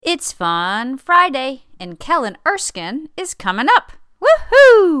It's Fun Friday, and Kellen Erskine is coming up.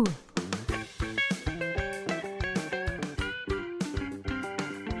 Woohoo!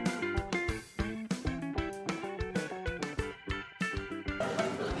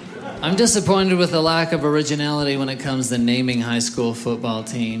 I'm disappointed with the lack of originality when it comes to naming high school football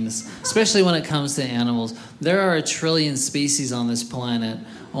teams, especially when it comes to animals. There are 1 trillion species on this planet.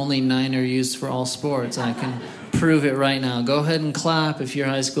 Only 9 are used for all sports. I can prove it right now. Go ahead and clap if your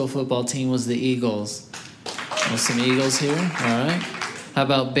high school football team was the Eagles. There's some Eagles here. All right. How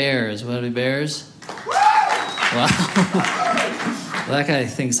about Bears? What are the Bears? Wow. That guy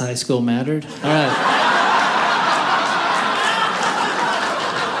thinks high school mattered. All right.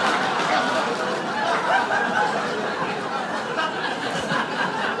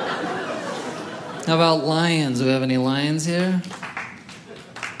 How about lions? Do we have any lions here?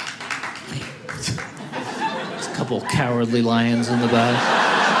 There's a couple cowardly lions in the back.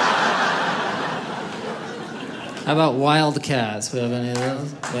 How about wildcats? Do we have any of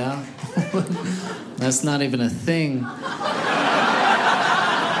those? Yeah? That's not even a thing.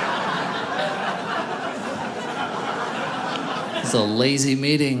 It's a lazy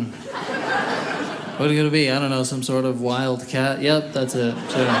meeting. What are you going to be? I don't know, some sort of wildcat? Yep, that's it.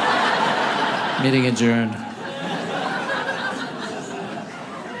 Sure. Meeting adjourned.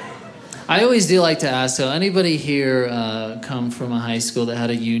 I always do like to ask, so anybody here come from a high school that had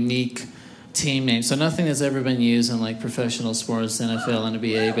a unique team name? So nothing that's ever been used in like professional sports, NFL,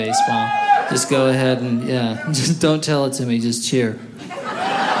 NBA, baseball. Just go ahead and, just don't tell it to me, just cheer.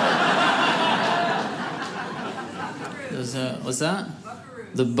 What's that?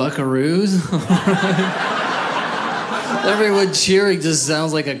 Buckaroos. The Buckaroos? Everyone cheering just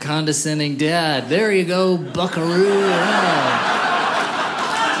sounds like a condescending dad. There you go, Buckaroo. Yeah.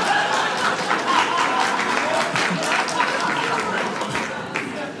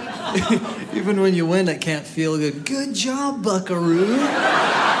 Even when you win, it can't feel good. Good job, Buckaroo.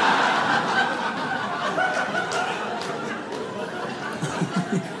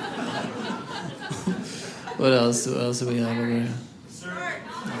 What else? What else do we have over here?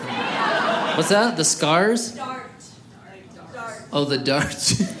 What's that? The Scars? Oh, the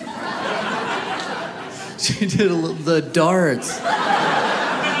darts. She did the darts.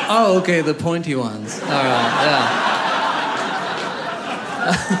 Oh, okay, the pointy ones. All right, yeah.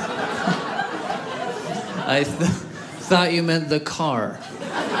 I thought you meant the car.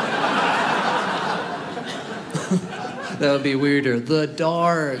 That would be weirder. The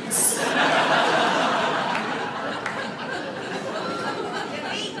darts.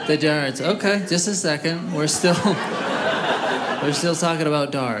 The darts. Okay, just a second. We're still talking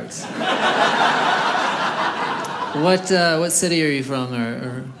about darts. What city are you from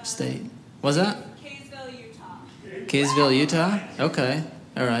or state? What's that? Kaysville, Utah. Kaysville, Utah? Okay.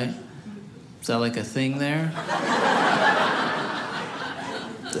 All right. Is that like a thing there?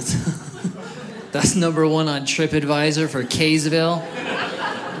 That's number one on TripAdvisor for Kaysville.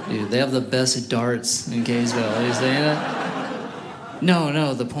 Dude, they have the best darts in Kaysville. Are you saying that?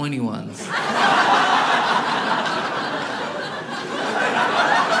 No, the pointy ones.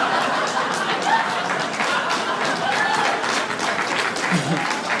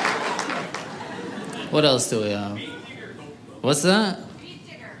 What else do we have? What's that? Beet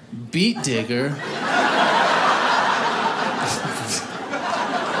digger. Beet digger?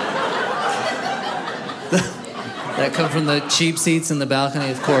 That come from the cheap seats in the balcony,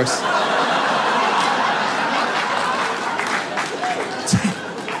 of course.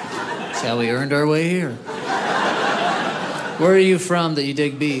 That's how we earned our way here. Where are you from that you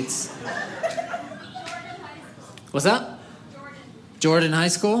dig beets? What's that? Jordan High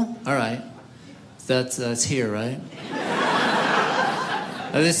School? All right. That's here, right?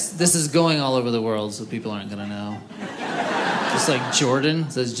 This is going all over the world, so people aren't gonna know. Just like Jordan,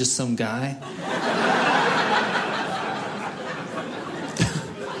 so it's just some guy.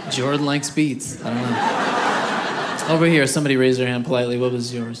 Jordan likes beets. I don't know. Over here, somebody raised their hand politely. What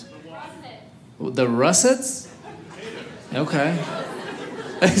was yours? The russets? Okay.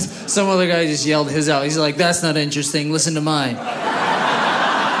 Some other guy just yelled his out. He's like, that's not interesting. Listen to mine.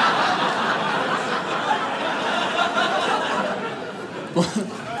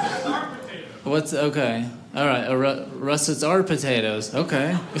 What's okay? All right, russets are potatoes.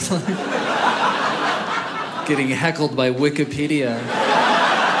 Okay. Getting heckled by Wikipedia.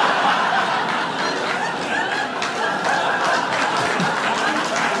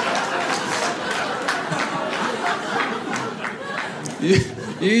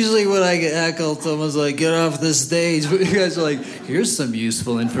 Usually when I get heckled, someone's like, get off the stage. But you guys are like, here's some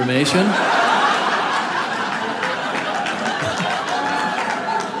useful information.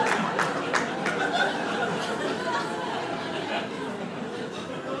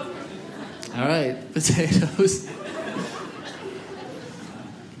 Potatoes.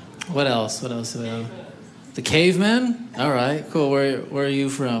 What else? What else do we have? The cavemen? All right, cool. Where are you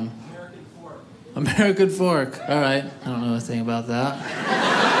from? American Fork. All right. I don't know anything about that.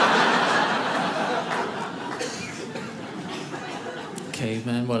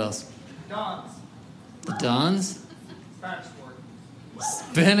 Cavemen. What else? Dons. The Dons? Spanish Fork.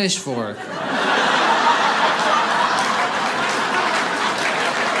 Spanish Fork.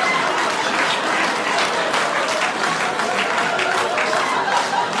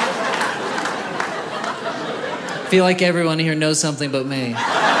 I feel like everyone here knows something but me.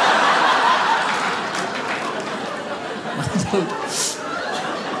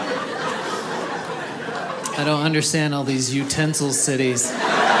 I don't understand all these utensil cities.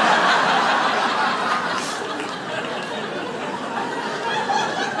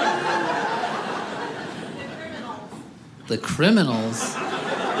 The criminals?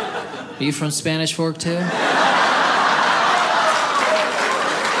 Are you from Spanish Fork too?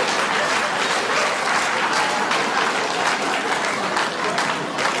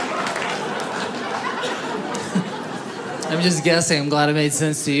 I'm just guessing. I'm glad it made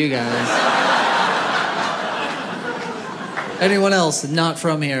sense to you guys. Anyone else not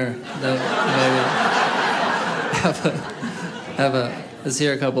from here? That maybe have a. Let's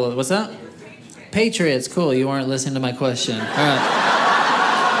hear a couple of. What's that? Patriots. Cool. You weren't listening to my question. All right.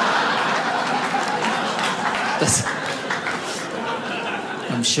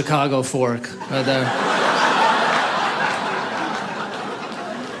 I'm Chicago Fork right there.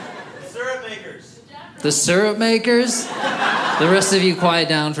 Syrup makers. The syrup makers? The rest of you quiet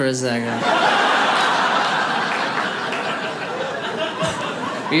down for a second.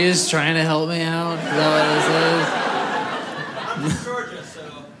 Are you just trying to help me out? Is that what this is? I'm from Georgia, so.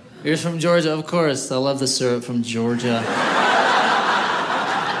 You're from Georgia, of course. I love the syrup from Georgia.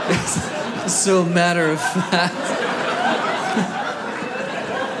 It's so matter of fact.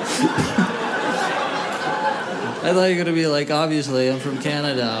 I thought you were gonna be like, obviously, I'm from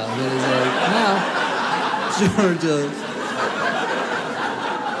Canada. But it's like, no, Georgia.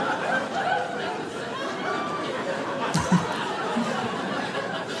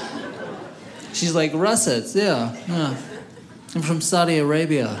 She's like, russets, yeah. I'm from Saudi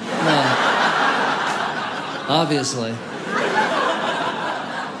Arabia. Yeah. Obviously.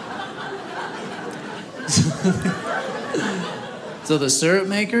 So the syrup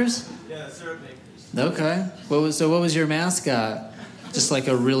makers? Yeah, syrup makers. Okay. What was your mascot? Just like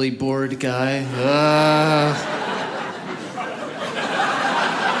a really bored guy?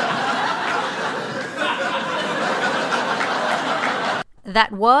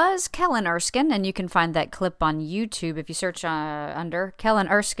 That was Kellen Erskine, and you can find that clip on YouTube if you search under Kellen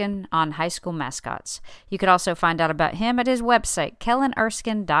Erskine on high school mascots. You could also find out about him at his website,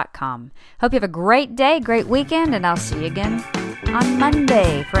 kellenerskine.com. Hope you have a great day, great weekend, and I'll see you again on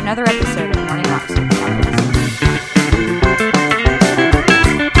Monday for another episode of Morning Rocks.